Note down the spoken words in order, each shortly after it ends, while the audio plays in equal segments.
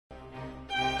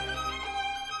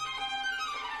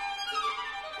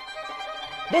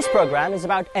This program is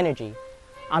about energy.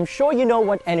 I'm sure you know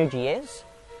what energy is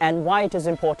and why it is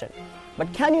important.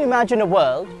 But can you imagine a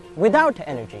world without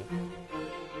energy?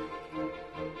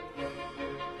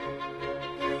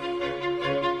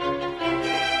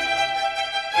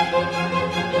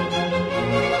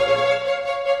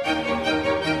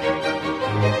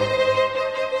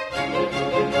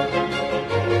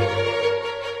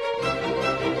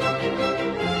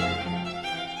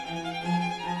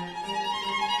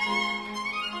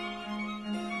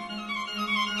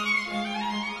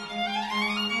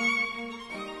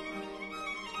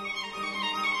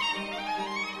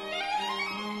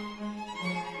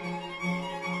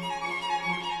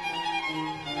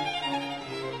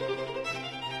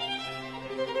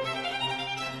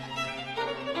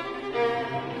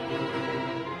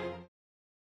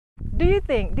 Do you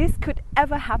think this could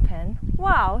ever happen?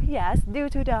 Well, yes, due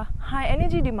to the high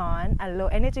energy demand and low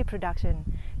energy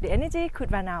production, the energy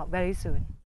could run out very soon.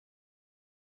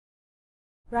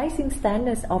 Rising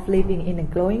standards of living in a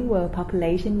growing world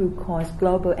population will cause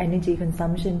global energy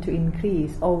consumption to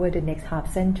increase over the next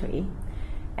half century.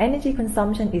 Energy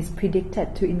consumption is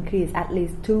predicted to increase at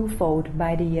least twofold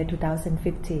by the year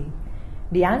 2050.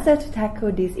 The answer to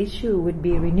tackle this issue would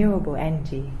be renewable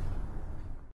energy.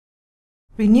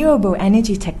 Renewable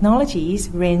energy technologies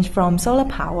range from solar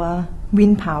power,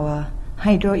 wind power,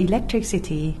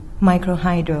 hydroelectricity,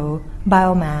 microhydro,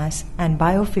 biomass, and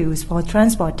biofuels for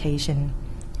transportation.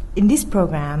 In this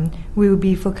program, we will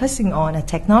be focusing on a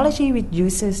technology which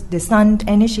uses the sun's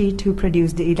energy to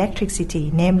produce the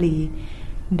electricity, namely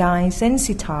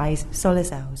dye-sensitized solar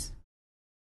cells.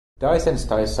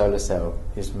 Dye-sensitized solar cell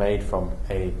is made from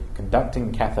a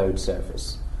conducting cathode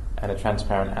surface and a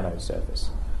transparent anode surface.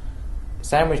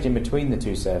 Sandwiched in between the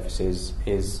two surfaces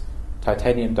is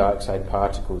titanium dioxide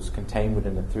particles contained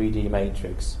within a 3D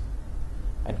matrix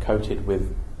and coated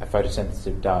with a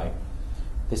photosensitive dye.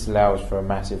 This allows for a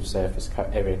massive surface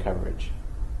area coverage.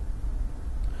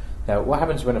 Now, what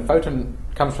happens when a photon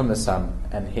comes from the sun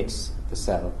and hits the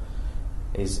cell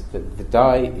is that the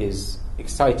dye is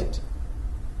excited,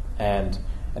 and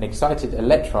an excited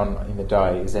electron in the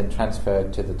dye is then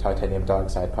transferred to the titanium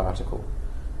dioxide particle.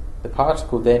 The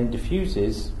particle then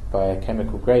diffuses by a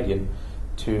chemical gradient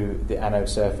to the anode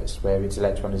surface, where its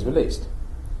electron is released.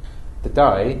 The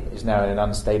dye is now in an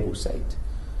unstable state,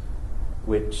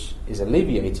 which is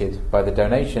alleviated by the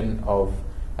donation of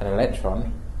an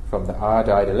electron from the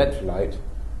iodide electrolyte,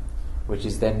 which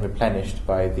is then replenished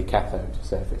by the cathode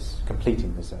surface,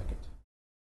 completing the circuit.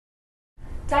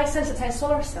 Dye-sensitized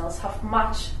solar cells have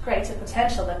much greater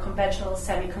potential than conventional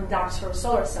semiconductor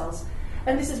solar cells,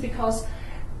 and this is because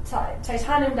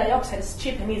titanium dioxide is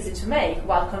cheap and easy to make,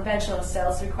 while conventional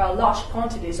cells require large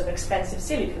quantities of expensive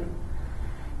silicon.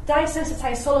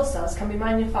 Dye-sensitized solar cells can be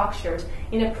manufactured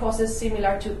in a process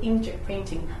similar to inkjet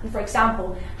printing, and for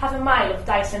example, half a mile of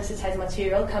dye-sensitized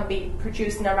material can be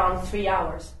produced in around 3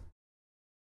 hours.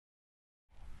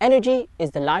 Energy is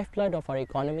the lifeblood of our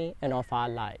economy and of our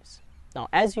lives. Now,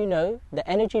 as you know, the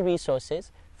energy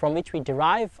resources from which we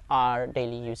derive our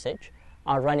daily usage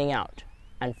are running out,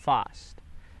 and fast.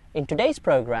 In today's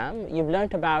program, you've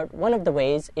learnt about one of the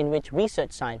ways in which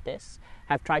research scientists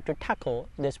have tried to tackle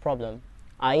this problem,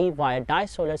 i.e. via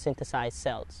dye-solar synthesized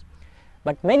cells.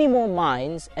 But many more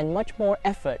minds and much more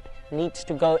effort needs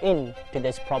to go into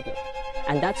this problem,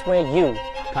 and that's where you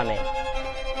come in.